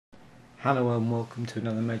Hello and welcome to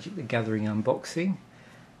another Magic the Gathering unboxing.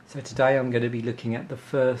 So today I'm going to be looking at the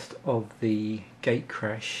first of the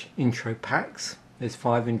Gatecrash intro packs. There's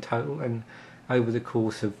 5 in total, and over the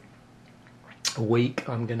course of a week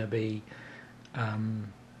I'm going to be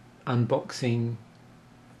unboxing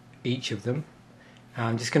each of them.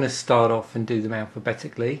 I'm just going to start off and do them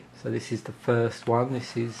alphabetically. So this is the first one.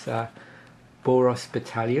 This is Boros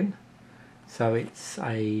Battalion. So it's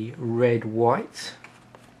a red-white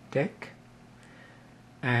deck,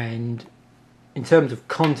 and in terms of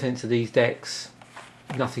contents of these decks,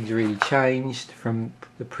 nothing's really changed from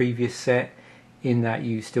the previous set, in that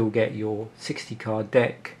you still get your 60 card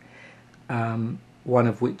deck, one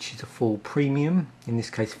of which is a full premium, in this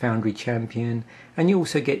case Foundry Champion, and you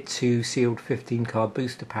also get 2 sealed 15 card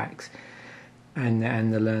booster packs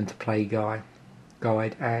and the Learn to Play guide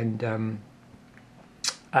and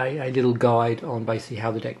a little guide on basically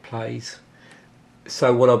how the deck plays.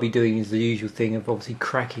 So what I'll be doing is the usual thing of obviously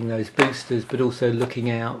cracking those boosters, but also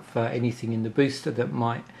looking out for anything in the booster that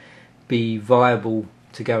might be viable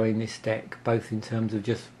to go in this deck, both in terms of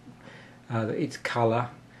just its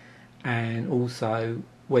colour and also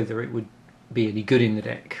whether it would be any good in the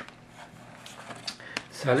deck.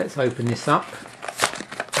 So let's open this up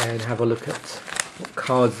and have a look at what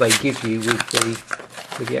cards they give you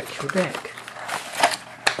with the actual deck.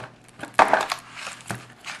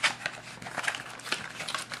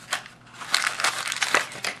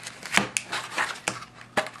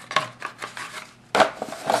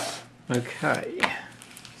 Okay,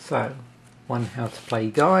 so one how to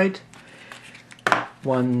play guide,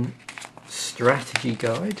 one strategy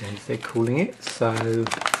guide as they're calling it. So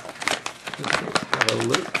let's have a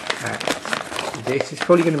look at this. It's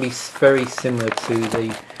probably going to be very similar to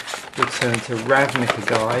the Return to Ravnica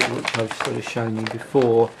guide, which I've sort of shown you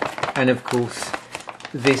before, and of course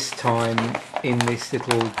this time in this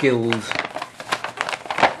little guild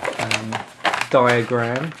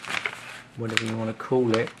diagram, whatever you want to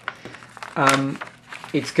call it.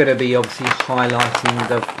 It's going to be obviously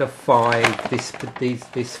highlighting the 5, this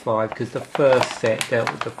 5, because the first set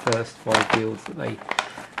dealt with the first 5 guilds that they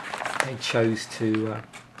chose to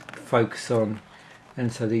focus on,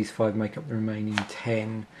 and so these 5 make up the remaining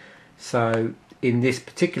 10. So in this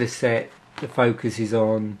particular set, the focus is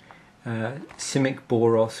on Simic,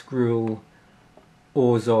 Boros, Gruul,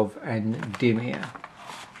 Orzhov, and Dimir.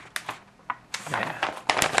 Yeah.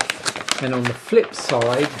 And on the flip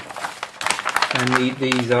side, and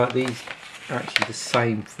these are actually the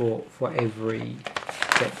same for every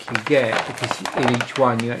deck you get, because in each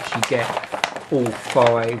one you actually get all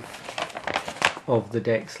 5 of the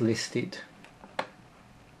decks listed.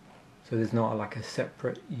 So there's not like a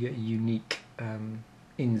separate unique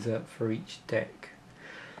insert for each deck.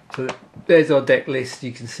 So there's our deck list.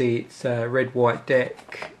 You can see it's a red-white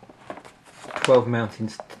deck, 12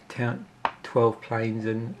 mountains, 12 plains,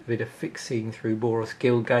 and a bit of fixing through Boros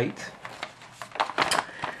Guildgate.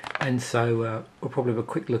 And so we'll probably have a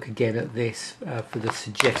quick look again at this for the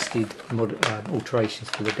suggested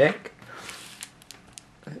alterations to the deck.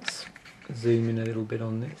 Let's zoom in a little bit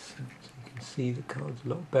on this so you can see the cards a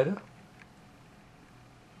lot better.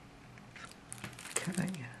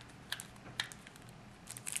 Okay.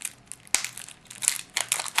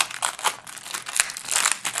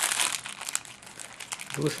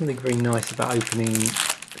 There was something very nice about opening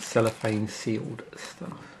cellophane sealed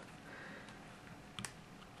stuff.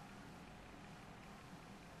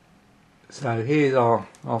 So here's our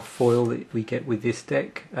foil that we get with this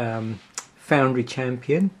deck. Foundry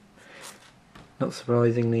Champion. Not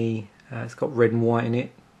surprisingly, it's got red and white in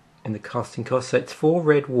it in the casting cost. So it's 4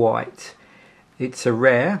 red, white. It's a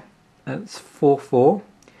rare. That's 4/4.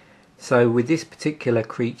 So with this particular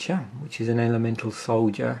creature, which is an elemental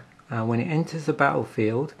soldier, when it enters the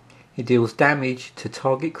battlefield, it deals damage to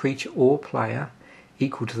target creature or player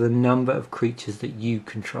equal to the number of creatures that you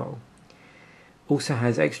control. Also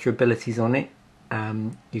has extra abilities on it.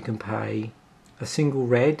 You can pay a single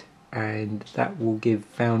red, and that will give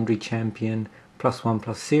Foundry Champion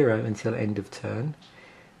 +1/+0 until end of turn.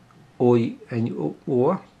 Or really,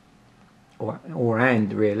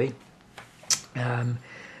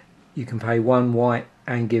 you can pay 1 white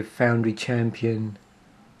and give Foundry Champion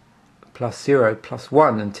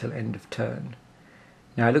 +0/+1 until end of turn.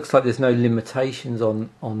 Now it looks like there's no limitations on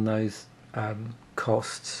those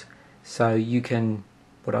costs. So you can,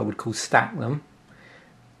 what I would call, stack them,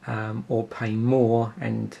 or pay more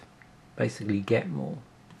and basically get more.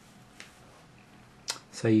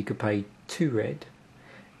 So you could pay 2 red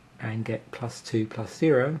and get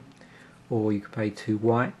 +2/+0, or you could pay 2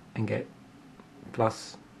 white and get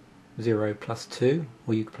 +0/+, 0 plus 2,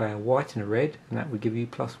 or you could play a white and a red, and that would give you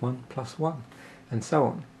 +1/+1, and so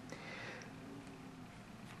on.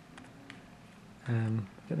 I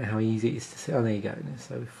don't know how easy it is to see. Oh, there you go.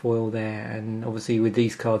 So foil there, and obviously with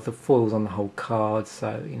these cards, the foil's on the whole card,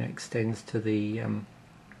 so you know, extends to the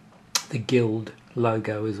guild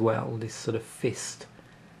logo as well. This sort of fist,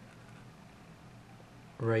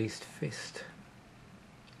 raised fist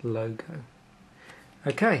logo.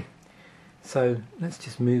 Okay, so let's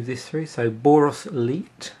just move this through. So Boros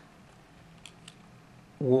Elite,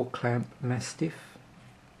 Warclamp Mastiff.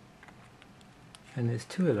 And there's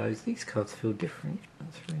 2 of those. These cards feel different.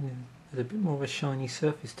 That's really, there's a bit more of a shiny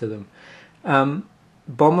surface to them.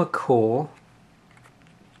 Bomber Core,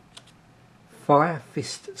 Fire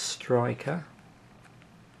Fist Striker.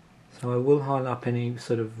 So I will highlight up any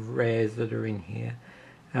sort of rares that are in here.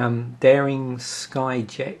 Daring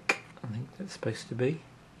Skyjack, I think that's supposed to be.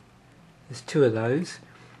 There's 2 of those.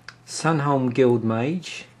 Sunholm Guild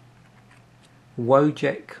Mage,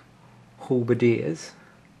 Wojek Halberdiers.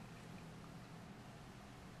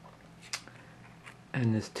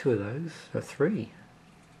 And there's 2 of those, or 3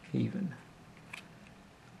 even.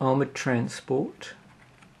 Armoured Transport,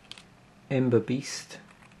 Ember Beast,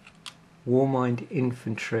 Warmind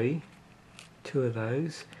Infantry, 2 of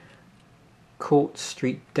those. Court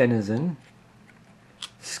Street Denizen,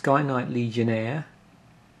 Sky Knight Legionnaire,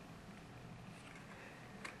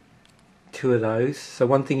 2 of those. So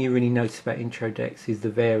one thing you really notice about intro decks is the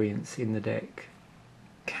variance in the deck.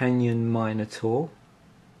 Canyon Minotaur.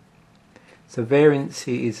 So variance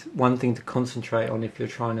is one thing to concentrate on if you're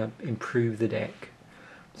trying to improve the deck.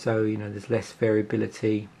 So you know, there's less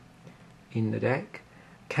variability in the deck.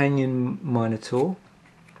 Canyon Minotaur.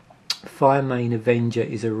 Firemane Avenger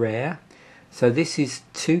is a rare. So this is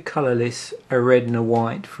 2 colourless, a red and a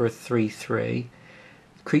white for a 3/3.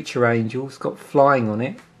 Creature Angel, it's got flying on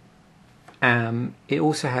it. It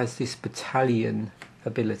also has this battalion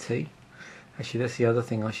ability. Actually, that's the other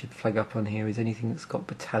thing I should flag up on here, is anything that's got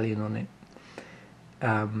battalion on it.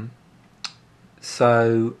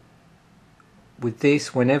 So with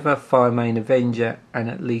this, whenever Firemane Avenger and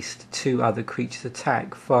at least 2 other creatures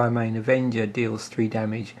attack, Firemane Avenger deals 3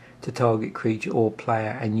 damage to target creature or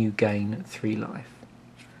player, and you gain 3 life.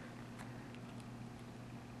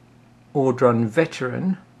 Ordrun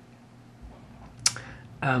Veteran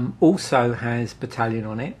also has battalion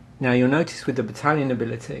on it. Now you'll notice with the battalion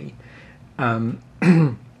ability,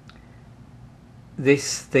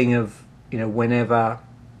 this thing of, you know, whenever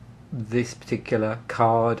this particular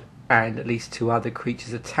card and at least 2 other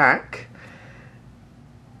creatures attack,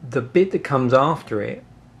 the bit that comes after it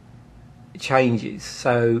changes.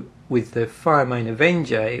 So with the Firemane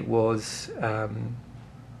Avenger, it was,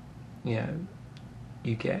 you know,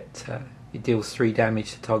 you get it deals 3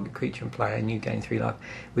 damage to target creature and player, and you gain 3 life.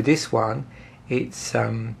 With this one, it's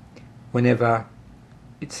whenever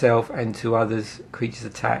itself and 2 others creatures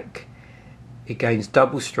attack, it gains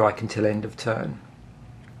double strike until end of turn.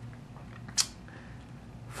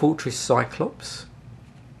 Fortress Cyclops,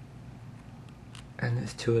 and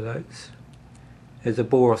there's 2 of those. There's a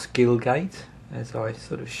Boros Guildgate, as I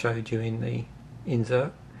sort of showed you in the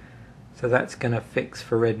insert. So that's going to fix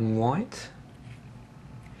for red and white.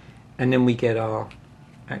 And then we get our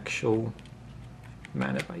actual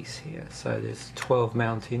mana base here. So there's 12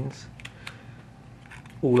 mountains.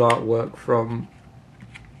 All artwork from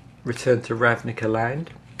Return to Ravnica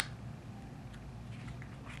Land.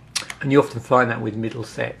 And you often find that with middle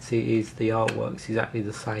sets, it is the artwork's exactly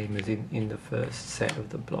the same as in the first set of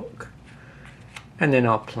the block. And then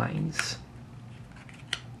our planes.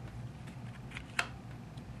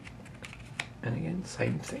 And again,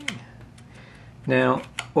 same thing. Now,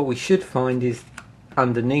 what we should find is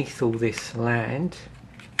underneath all this land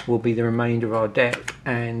will be the remainder of our deck,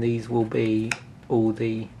 and these will be all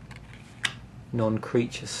the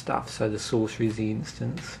non-creature stuff, so the sorceries, the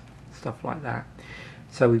instants, stuff like that.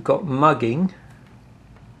 So we've got Mugging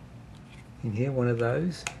in here, one of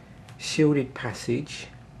those. Shielded Passage.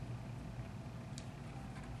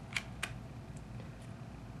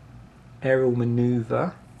 Aerial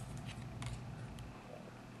Maneuver.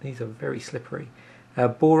 These are very slippery.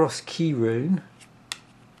 Boros Key Rune.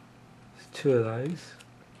 There's 2 of those.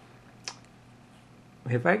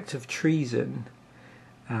 We have Act of Treason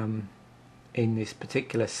in this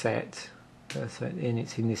particular set, and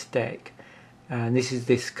it's in this deck. And this is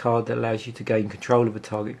this card that allows you to gain control of a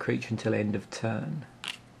target creature until end of turn.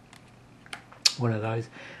 One of those.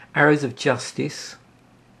 Arrows of Justice.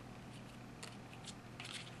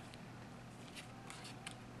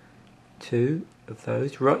 Two of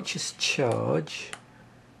those. Righteous Charge.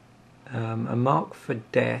 A Mark for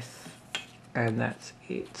Death. and that's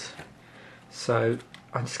it. So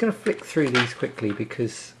I'm just going to flick through these quickly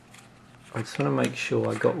because I just want to make sure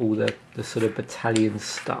I got all the sort of battalion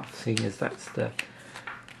stuff, seeing as that's the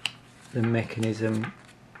mechanism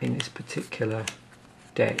in this particular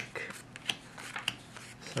deck.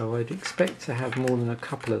 So I'd expect to have more than a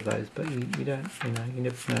couple of those, but you don't, you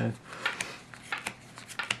never know.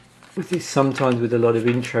 With this, sometimes with a lot of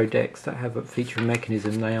intro decks that have a feature and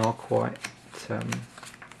mechanism, they are quite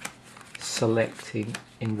selecting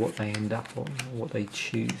in what they end up on, or what they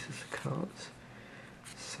choose as the cards.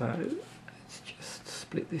 So let's just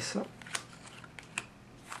split this up.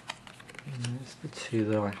 And there's the two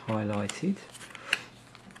that I highlighted.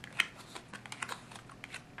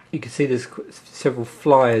 You can see there's several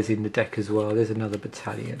flyers in the deck as well. There's another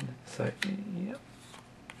battalion. So yeah.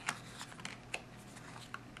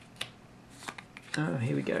 Oh,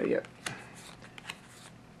 here we go. Yeah.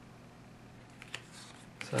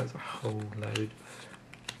 So there's a whole load of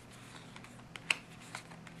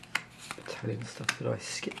battalion stuff that I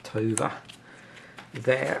skipped over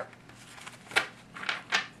there.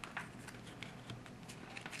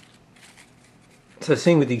 So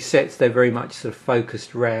seeing with these sets, they're very much sort of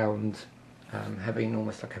focused around having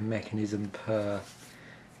almost like a mechanism per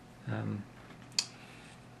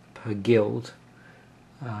guild.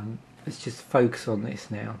 Let's just focus on this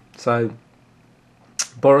now. So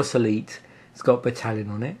Boros Elite has got battalion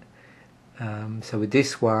on it. So with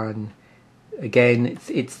this one, again,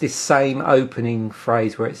 it's this same opening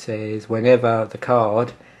phrase where it says whenever the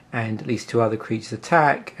card and at least 2 other creatures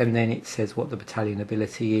attack, and then it says what the battalion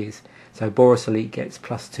ability is. So Boros Elite gets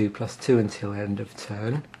 +2/+2 until end of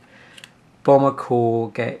turn. Bomber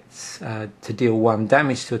Corps gets to deal 1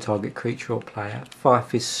 damage to a target creature or player. Fire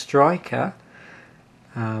Fist Striker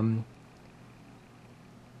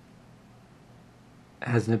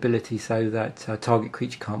has an ability so that a target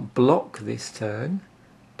creature can't block this turn.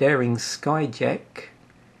 Daring Skyjack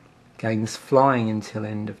gains flying until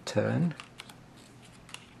end of turn.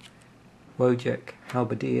 Wojak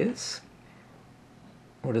Halberdiers,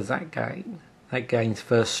 what does that gain? That gains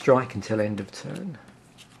first strike until end of turn.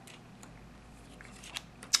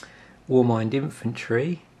 Warmind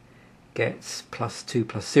Infantry gets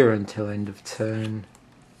 +2/+0 until end of turn,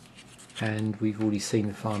 and we've already seen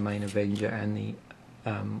the Fire Main Avenger and the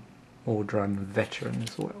Ordrun Veteran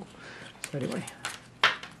as well. So anyway,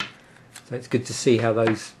 so it's good to see how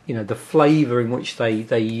those, the flavour in which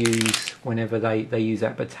they use whenever they use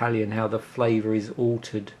that battalion, how the flavour is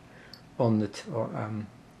altered on the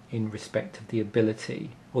in respect of the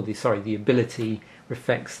ability, or the ability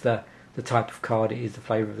reflects the type of card it is, the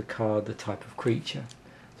flavour of the card, the type of creature.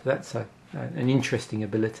 So that's an interesting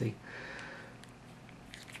ability.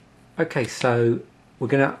 Okay, so we're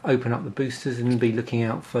going to open up the boosters and be looking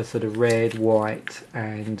out for sort of red, white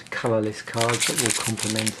and colourless cards that will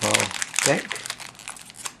complement our deck,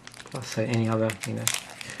 plus any other, of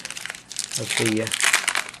the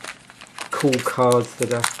cool cards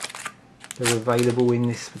that are available in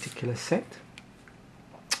this particular set.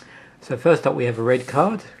 So first up we have a red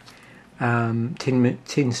card,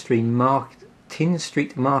 Tin Street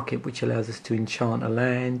Market, which allows us to enchant a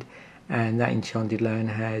land, and that enchanted land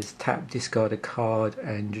has tap, discard a card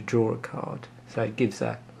and draw a card, so it gives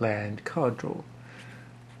a land card draw.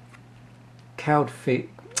 Cloudfin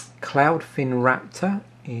Raptor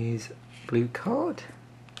is blue card.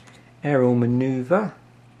 Aerial Maneuver,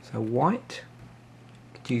 so white.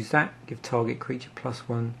 Could use that, give target creature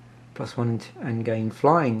 +1/+1 and gain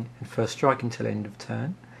flying and first strike until end of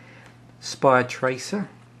turn. Spire Tracer.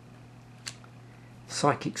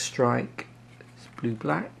 Psychic Strike is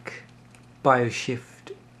blue-black.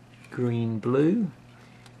 Bioshift green-blue.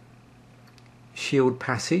 Shield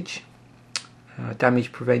Passage,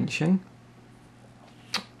 damage prevention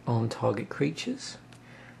on target creatures.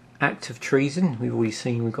 Act of Treason, we've already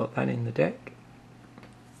seen, we've got that in the deck.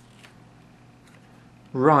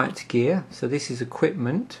 Riot Gear, so this is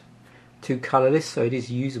equipment, 2 colourless, so it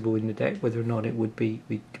is usable in the deck. Whether or not it would be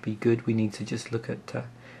good, we need to just look at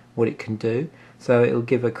what it can do. So it'll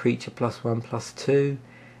give a creature +1/+2,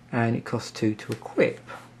 and it costs 2 to equip.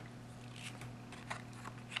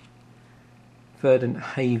 Verdant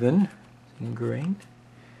Haven in green.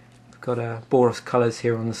 We've got Boros colours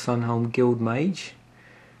here on the Sunholm Guild Mage.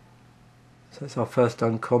 So it's our first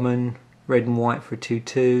uncommon, red and white for a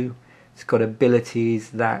 2/2. It's got abilities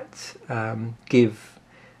that give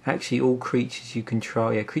actually all creatures you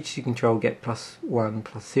control. Yeah, creatures you control get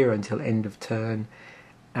 +1/+0 until end of turn,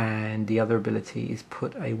 and the other ability is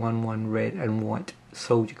put a 1/1 red and white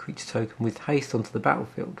soldier creature token with haste onto the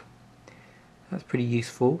battlefield. That's pretty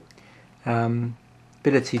useful.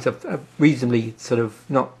 abilities are reasonably sort of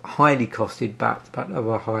not highly costed, but of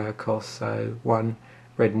a higher cost. So 1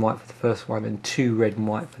 red and white for the first one, and 2 red and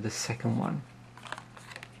white for the second one.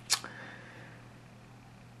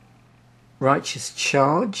 Righteous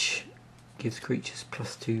Charge gives creatures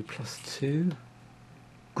 +2/+2.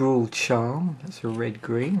 Gruel Charm, that's a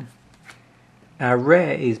red-green. Our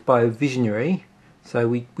rare is Biovisionary, so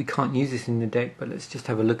we can't use this in the deck, but let's just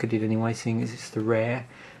have a look at it anyway, seeing as it's the rare.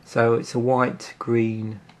 So it's a white,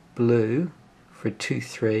 green, blue for a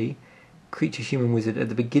 2/3. Creature Human Wizard. At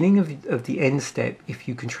the beginning of the end step, if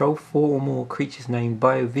you control 4 or more creatures named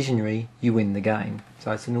Biovisionary, you win the game.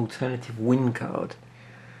 So it's an alternative win card.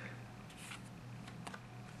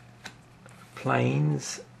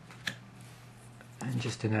 Planes, and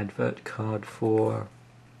just an advert card for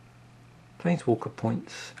Planeswalker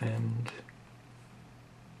points, and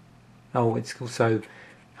oh, it's also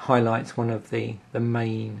highlights one of the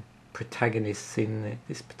main protagonists in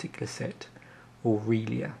this particular set,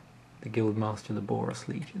 Aurelia, the Guildmaster of the Boros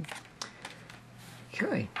Legion.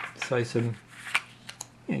 Okay, so some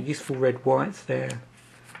useful red whites there,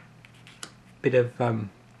 bit of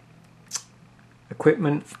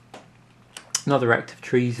equipment, another Act of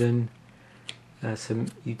Treason, some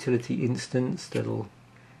utility instants that'll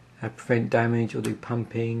prevent damage or do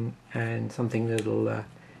pumping, and something that'll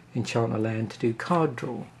enchant a land to do card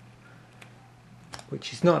draw,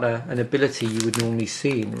 which is not an ability you would normally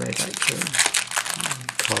see in red, actually.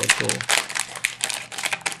 Card draw.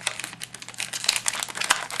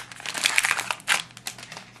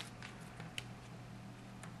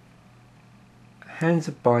 Hands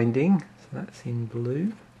of Binding, so that's in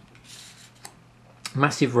blue.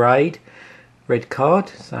 Massive Raid, red card,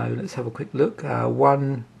 so let's have a quick look.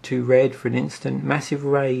 1, 2 red for an instant. Massive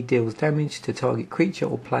Raid deals damage to target creature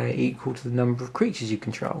or player equal to the number of creatures you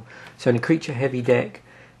control. So in a creature heavy deck,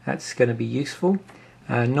 that's going to be useful.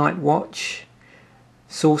 Night Watch,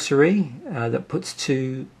 sorcery that puts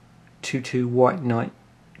 2/2 white knight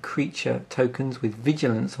creature tokens with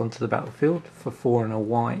vigilance onto the battlefield for 4 and a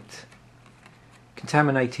white.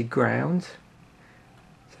 Contaminated Ground,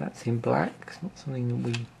 so that's in black. It's not something that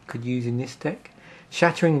we could use in this deck.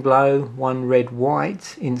 Shattering Blow, 1 red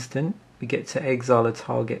white instant. We get to exile a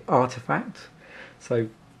target artifact. So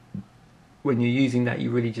when you're using that,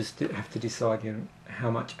 you really just have to decide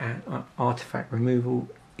how much artifact removal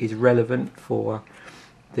is relevant for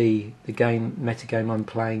the metagame I'm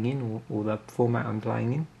playing in, or the format I'm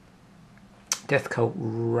playing in. Death Cult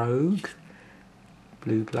Rogue,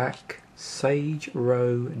 blue-black. Sage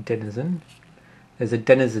Row Denizen. There's a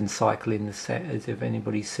Denizen cycle in the set, as if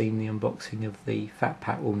anybody's seen the unboxing of the Fat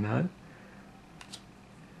Pack will know.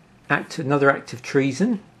 Another Act of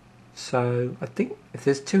Treason. So I think if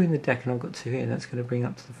there's 2 in the deck and I've got 2 here, that's going to bring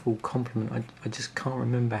up to the full complement. I just can't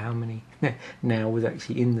remember how many now was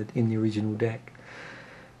actually in the original deck.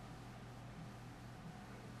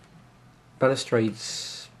 Balustrade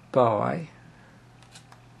Spy,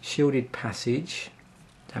 Shielded Passage,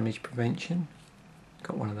 damage prevention,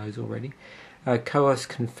 got one of those already. Coerced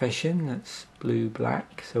Confession, that's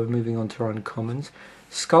blue-black, so we're moving on to our uncommons.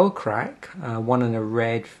 Skullcrack, 1 and a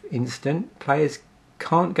red instant. Players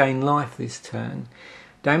can't gain life this turn.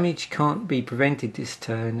 Damage can't be prevented this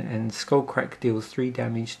turn, and Skullcrack deals 3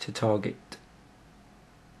 damage to target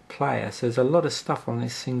player. So there's a lot of stuff on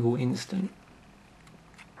this single instant.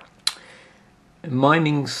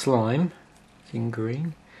 Miming Slime, it's in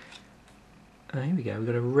green. Here we go, we've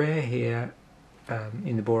got a rare here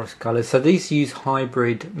in the Boros colours. So these use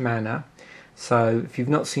hybrid mana. So if you've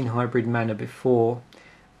not seen hybrid mana before,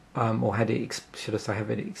 or had it, should I say, have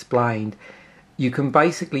it explained, you can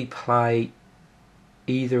basically play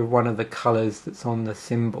either one of the colours that's on the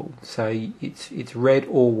symbol. So it's red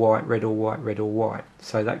or white, red or white, red or white.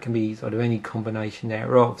 So that can be sort of any combination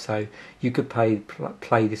thereof. So you could play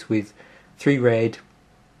this with 3 red,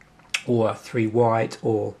 or 3 white,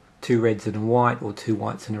 or 2 reds and a white, or 2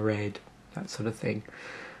 whites and a red, that sort of thing.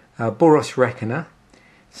 Boros Reckoner,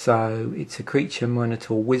 so it's a creature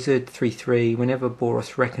Minotaur Wizard, 3/3. Whenever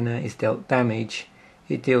Boros Reckoner is dealt damage,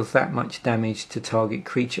 it deals that much damage to target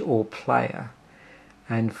creature or player.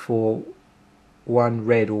 And for 1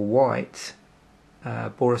 red or white,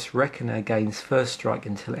 Boros Reckoner gains first strike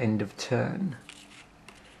until end of turn.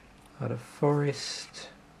 Out of Forest,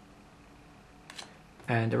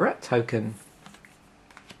 and a rat token.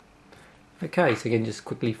 Okay, so again, just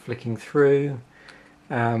quickly flicking through,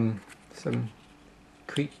 some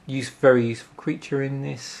very useful creature in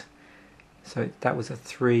this. So that was a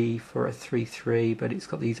 3 for a 3/3, but it's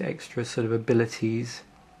got these extra sort of abilities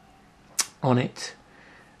on it.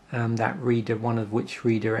 That one of which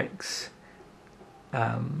redirects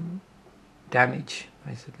damage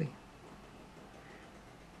basically.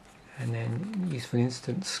 And then used for an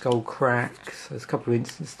instant skull crack. So there's a couple of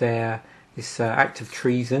instances there. This act of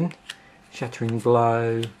treason, shattering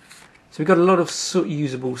blow. So we've got a lot of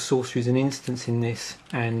usable sorceries and instants in this,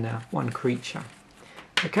 and one creature.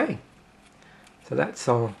 Okay, so that's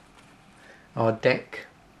our deck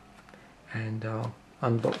and our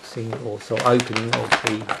unboxing, or so opening of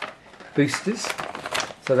the boosters.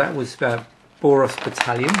 So that was Boros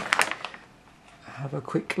Battalion. Have a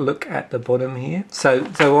quick look at the bottom here. So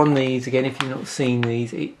on these, again, if you've not seen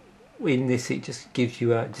these, it just gives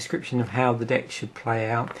you a description of how the deck should play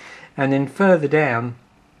out, and then further down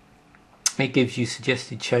it gives you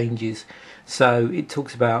suggested changes. So it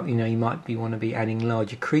talks about, you might want to be adding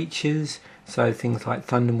larger creatures, so things like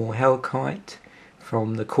Thundermaw Hellkite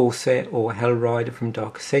from the core set, or Hellrider from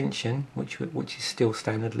Dark Ascension, which is still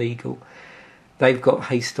standard legal. They've got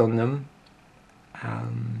haste on them.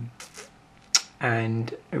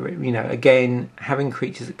 And again, having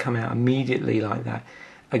creatures that come out immediately like that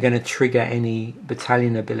are going to trigger any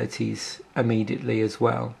battalion abilities immediately as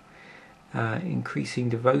well. Increasing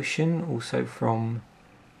devotion, also from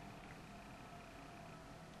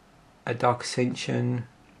a Dark Ascension,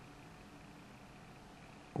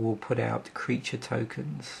 will put out creature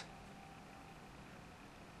tokens.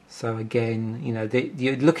 So again,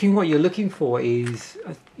 what you're looking for is,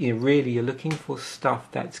 really you're looking for stuff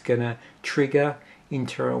that's gonna trigger,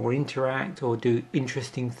 interact, or do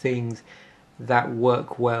interesting things that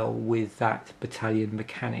work well with that battalion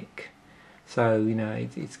mechanic. So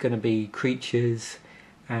it's going to be creatures,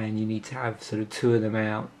 and you need to have sort of 2 of them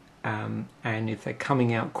out. And if they're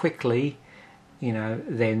coming out quickly,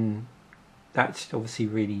 then that's obviously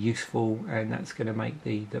really useful, and that's going to make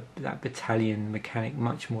that battalion mechanic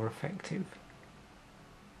much more effective.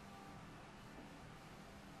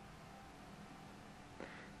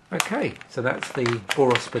 Okay, so that's the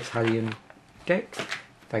Boros Battalion deck.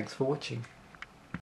 Thanks for watching.